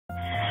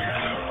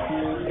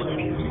Sure.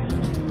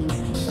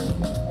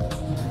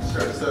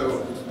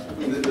 So, I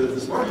mean,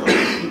 the smart home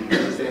as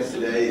it stands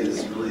today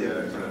is really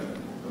a kind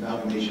of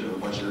amalgamation of a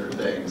bunch of different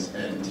things,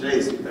 and today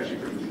is actually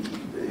pretty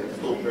geeky. It's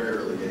still very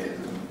early days.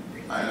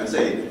 I would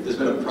say there's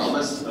been a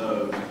promise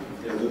of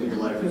living your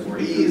life with more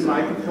ease,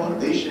 and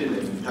automation,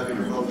 and having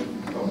your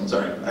home. Oh,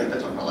 sorry, I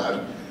talk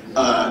out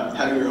loud.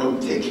 Having your home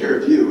take care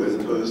of you, as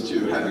opposed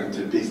to having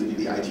to basically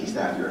be the IT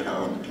staff here at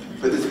home.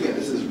 But this again,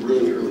 this is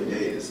really early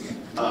days.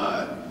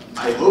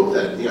 I hope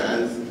that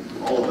as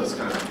all of us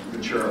kind of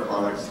mature our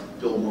products,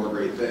 build more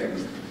great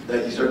things,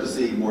 that you start to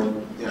see more,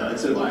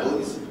 instead of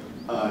islands,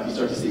 you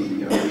start to see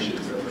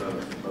nations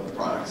of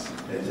products.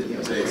 And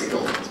today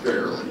it's very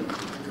early.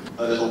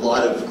 There's a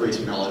lot of great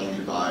technology you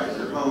can buy for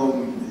your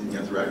home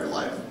and throughout your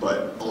life,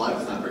 but a lot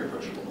of it's not very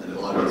approachable, and a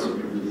lot of it's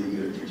really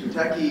either too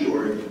techy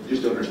or you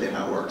just don't understand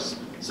how it works.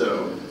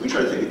 So we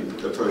try to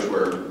take the approach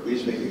where we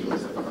just make things really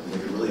simple,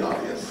 make it really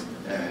obvious,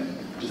 and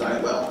design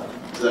it well,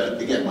 so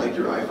that again, like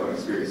your iPhone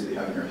experience that you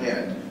have in your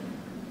hand,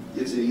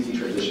 it's an easy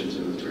transition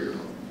to your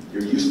home.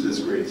 You're used to this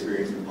great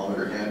experience in the palm of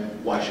your hand.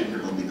 Why shouldn't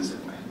your home be the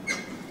same way?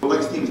 What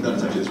Mike's team's done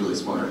is actually really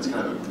smart. It's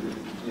kind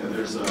of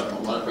there's a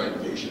lot of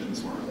fragmentation in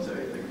smart homes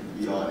today.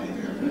 Beyond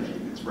anything I can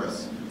actually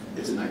express,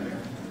 it's a nightmare.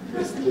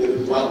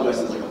 The Wild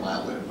West is like a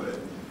mile away, but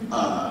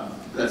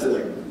that's it.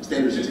 Like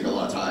standards do take a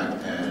lot of time,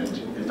 and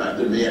in fact,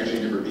 there may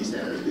actually never be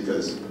standards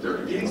because there are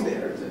competing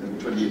standards, and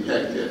which one do you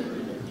pick?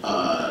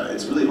 And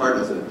it's really hard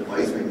as a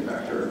device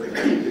manufacturer to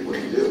pick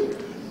what you do.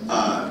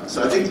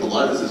 So I think a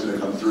lot of this is going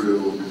to come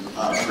through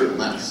critical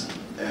mass,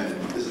 and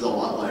this is a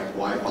lot like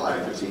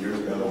Wi-Fi 15 years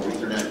ago, or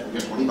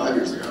Ethernet 25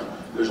 years ago.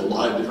 There's a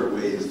lot of different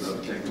ways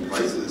of connecting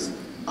devices.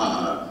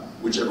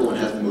 Whichever one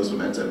has the most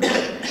momentum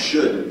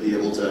should be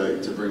able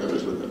to bring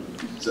others with them.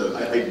 So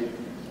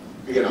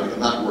again, I'm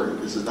not worried.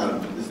 This is not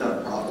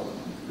a problem.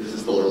 This is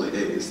still early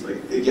days.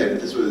 Like again,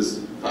 if this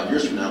was 5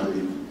 years from now, it would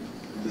be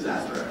a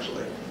disaster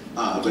actually.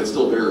 But it's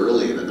still very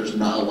early, and there's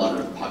not a lot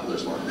of popular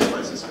smart home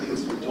devices. I think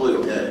it's totally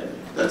okay.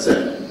 That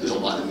said, there's a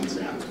lot that needs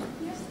to happen.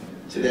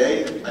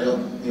 Today,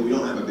 we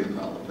don't have a big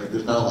problem. Like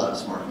there's not a lot of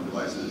smart home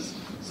devices,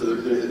 so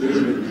there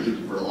isn't a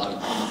need for a lot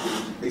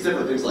of except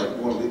for things like you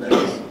want to leave that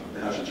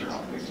house should turn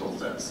off. It makes total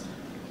sense.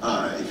 It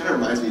kind of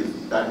reminds me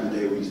of back in the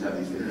day we used to have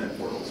these internet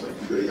portals. Like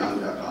you go to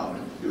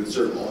yahoo.com, it would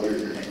serve all your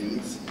internet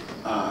needs.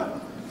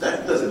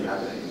 That doesn't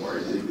happen anymore.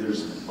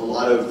 There's a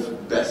lot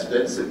of best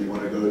fits if you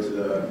want to go to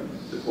the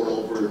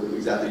portal for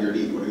exactly your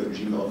need. You want to go to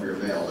Gmail for your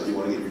mail, but you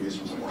want to get your news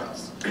from somewhere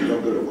else. You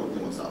don't go to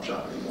one-stop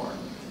shop anymore.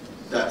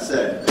 That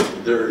said,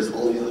 there's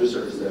all these other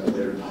services that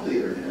are on the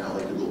internet now,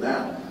 like Google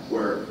Now,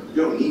 where you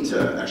don't need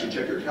to actually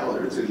check your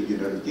calendar. It's going to give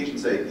you a notification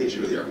say, hey,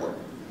 should go to the airport.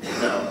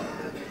 Now,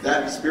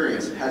 that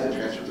experience hasn't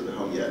transferred to the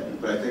home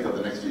yet, but I think over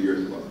the next few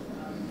years it will.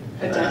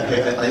 I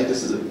think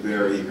this is a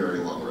very, very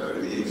long road. I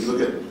mean, if you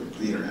look at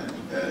the internet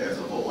as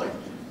a whole, like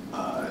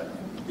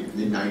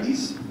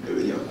mid-90s,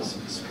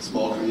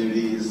 small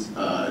communities,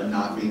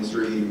 not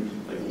mainstream,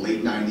 like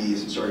late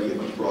 90s, starting to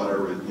get much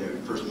broader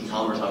with first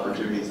e-commerce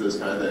opportunities, those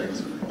kind of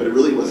things. But it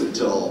really wasn't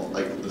until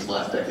like this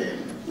last decade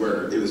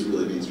where it was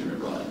really mainstream and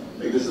broad.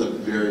 Like this is a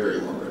very, very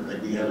long road.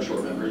 Like we have a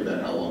short memory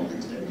about how long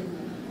things take.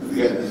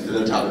 Again, this is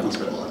another topic we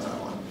spend a lot of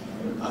time on.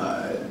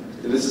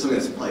 And this is something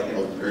that's probably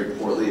handled very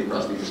poorly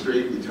across the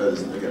industry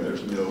because, again,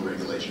 there's no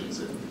regulations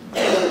and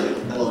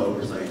not a lot of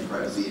oversight and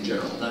privacy in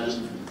general. Not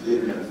just the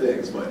Internet of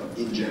Things, but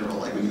in general.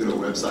 Like when you go to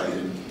a website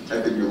and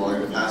type in your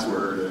login and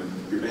password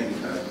and your banking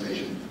account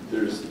information,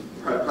 there's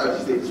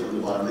privacy statements on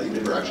the bottom that you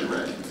never actually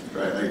read.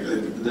 Right?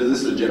 Like,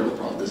 this is a general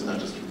problem. This is not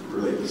just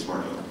related to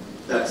smart home.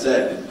 That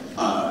said,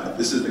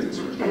 this is the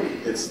consumer's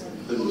problem. It's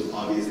the most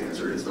obvious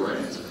answer. It's the right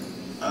answer.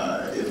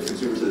 If a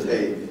consumer says,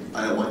 hey,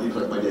 I don't want you to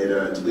collect my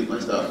data and delete my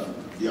stuff,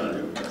 you gotta do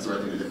it. That's the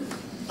right thing to do.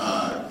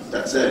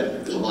 That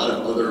said, there's a lot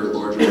of other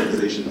large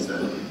organizations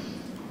that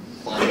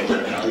find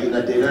value in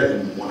that data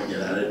and want to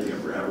get at it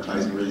for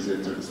advertising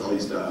reasons or to sell you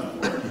stuff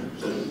or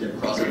to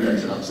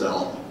cross-index and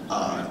upsell.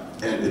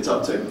 And it's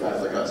up to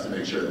guys like us to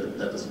make sure that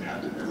that doesn't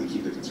happen and we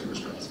keep the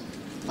consumer's trust.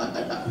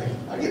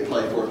 I get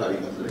probably 4 or 5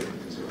 emails a day from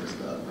consumers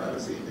about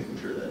privacy and making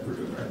sure that we're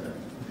doing the right thing.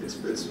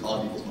 It's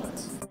on people's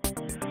minds.